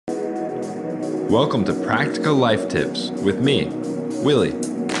Welcome to Practical Life Tips with me, Willie.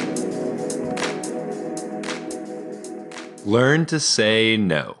 Learn to say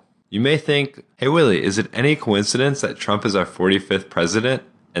no. You may think, hey Willie, is it any coincidence that Trump is our 45th president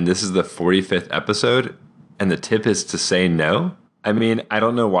and this is the 45th episode and the tip is to say no? I mean, I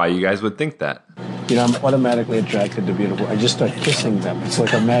don't know why you guys would think that. You know, I'm automatically attracted to beautiful. I just start kissing them. It's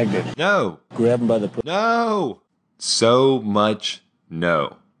like a magnet. No. Grab them by the... No. So much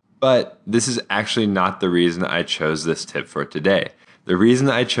no. But this is actually not the reason I chose this tip for today. The reason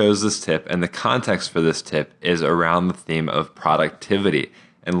I chose this tip and the context for this tip is around the theme of productivity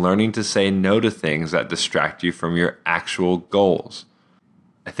and learning to say no to things that distract you from your actual goals.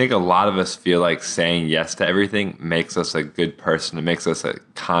 I think a lot of us feel like saying yes to everything makes us a good person. It makes us a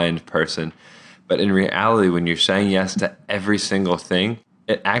kind person. But in reality, when you're saying yes to every single thing,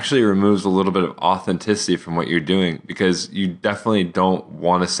 it actually removes a little bit of authenticity from what you're doing because you definitely don't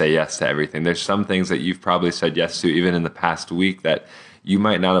want to say yes to everything. There's some things that you've probably said yes to even in the past week that you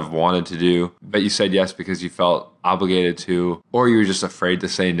might not have wanted to do, but you said yes because you felt obligated to, or you were just afraid to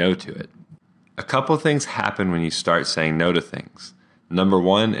say no to it. A couple things happen when you start saying no to things. Number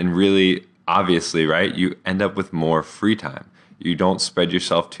one, and really obviously, right, you end up with more free time. You don't spread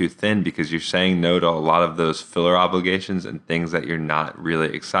yourself too thin because you're saying no to a lot of those filler obligations and things that you're not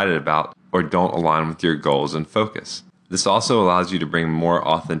really excited about or don't align with your goals and focus. This also allows you to bring more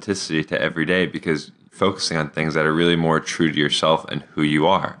authenticity to every day because focusing on things that are really more true to yourself and who you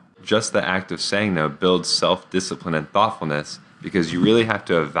are. Just the act of saying no builds self-discipline and thoughtfulness because you really have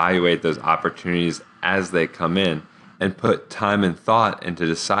to evaluate those opportunities as they come in and put time and thought into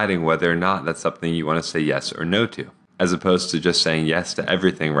deciding whether or not that's something you want to say yes or no to, as opposed to just saying yes to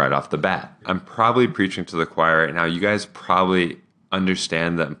everything right off the bat. I'm probably preaching to the choir right now. You guys probably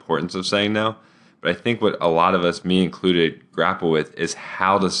understand the importance of saying no, but I think what a lot of us, me included, grapple with is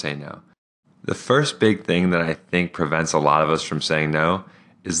how to say no. The first big thing that I think prevents a lot of us from saying no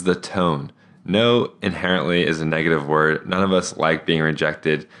is the tone. No inherently is a negative word. None of us like being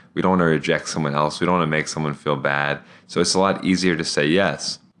rejected. We don't want to reject someone else. We don't want to make someone feel bad. So it's a lot easier to say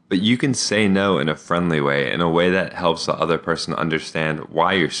yes. But you can say no in a friendly way, in a way that helps the other person understand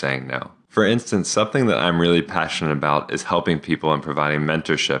why you're saying no. For instance, something that I'm really passionate about is helping people and providing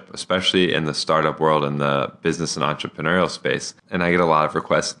mentorship, especially in the startup world and the business and entrepreneurial space. And I get a lot of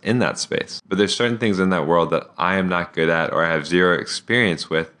requests in that space. But there's certain things in that world that I am not good at or I have zero experience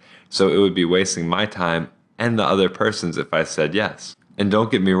with. So it would be wasting my time and the other person's if I said yes. And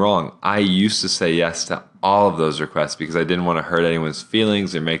don't get me wrong, I used to say yes to all of those requests because I didn't want to hurt anyone's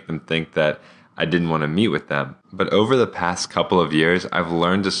feelings or make them think that I didn't want to meet with them. But over the past couple of years, I've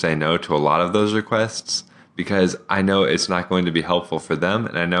learned to say no to a lot of those requests because I know it's not going to be helpful for them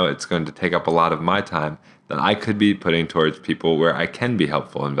and I know it's going to take up a lot of my time that I could be putting towards people where I can be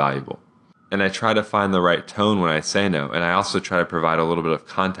helpful and valuable. And I try to find the right tone when I say no, and I also try to provide a little bit of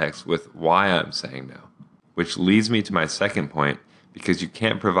context with why I'm saying no. Which leads me to my second point, because you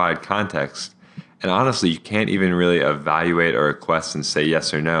can't provide context, and honestly, you can't even really evaluate a request and say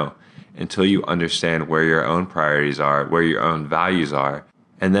yes or no until you understand where your own priorities are, where your own values are,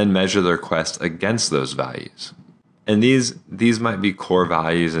 and then measure the request against those values. And these might be core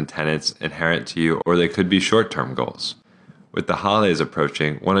values and tenets inherent to you, or they could be short-term goals. With the holidays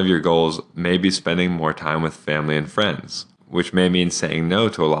approaching, one of your goals may be spending more time with family and friends, which may mean saying no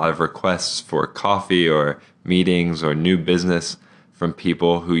to a lot of requests for coffee or meetings or new business from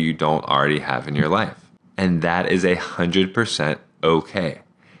people who you don't already have in your life. And that is 100% okay.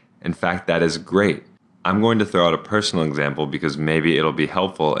 In fact, that is great. I'm going to throw out a personal example because maybe it'll be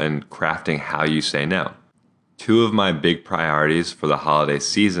helpful in crafting how you say no. Two of my big priorities for the holiday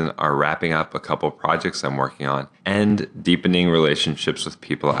season are wrapping up a couple projects I'm working on and deepening relationships with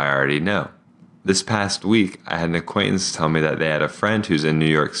people I already know. This past week, I had an acquaintance tell me that they had a friend who's in New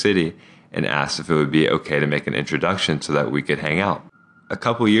York City and asked if it would be okay to make an introduction so that we could hang out. A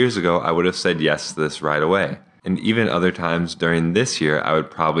couple years ago, I would have said yes to this right away. And even other times during this year, I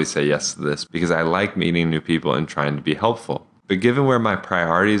would probably say yes to this because I like meeting new people and trying to be helpful. But given where my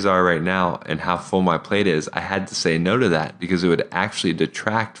priorities are right now and how full my plate is, I had to say no to that because it would actually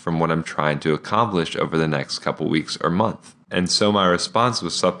detract from what I'm trying to accomplish over the next couple weeks or month. And so my response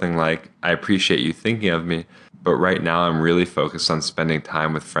was something like, I appreciate you thinking of me, but right now I'm really focused on spending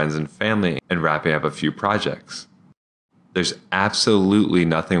time with friends and family and wrapping up a few projects. There's absolutely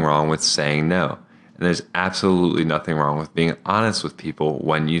nothing wrong with saying no. And there's absolutely nothing wrong with being honest with people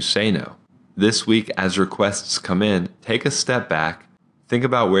when you say no. This week, as requests come in, take a step back, think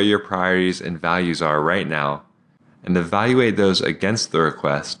about where your priorities and values are right now, and evaluate those against the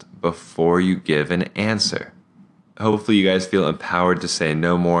request before you give an answer. Hopefully you guys feel empowered to say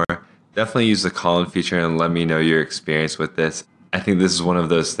no more, Definitely use the call-in feature and let me know your experience with this. I think this is one of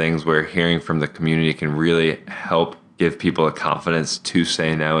those things where hearing from the community can really help give people the confidence to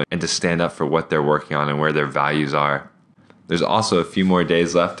say no and to stand up for what they're working on and where their values are. There's also a few more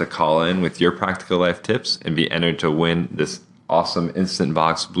days left to call in with your practical life tips and be entered to win this awesome Instant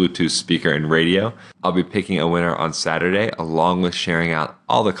Box Bluetooth speaker and radio. I'll be picking a winner on Saturday, along with sharing out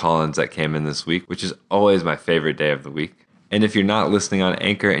all the call-ins that came in this week, which is always my favorite day of the week. And if you're not listening on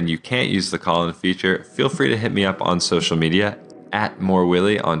Anchor and you can't use the call-in feature, feel free to hit me up on social media at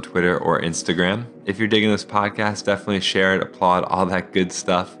MoreWilly on Twitter or Instagram. If you're digging this podcast, definitely share it, applaud, all that good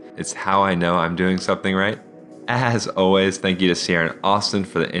stuff. It's how I know I'm doing something right. As always, thank you to Sierra and Austin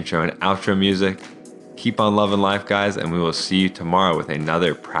for the intro and outro music. Keep on loving life, guys, and we will see you tomorrow with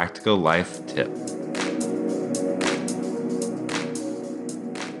another practical life tip.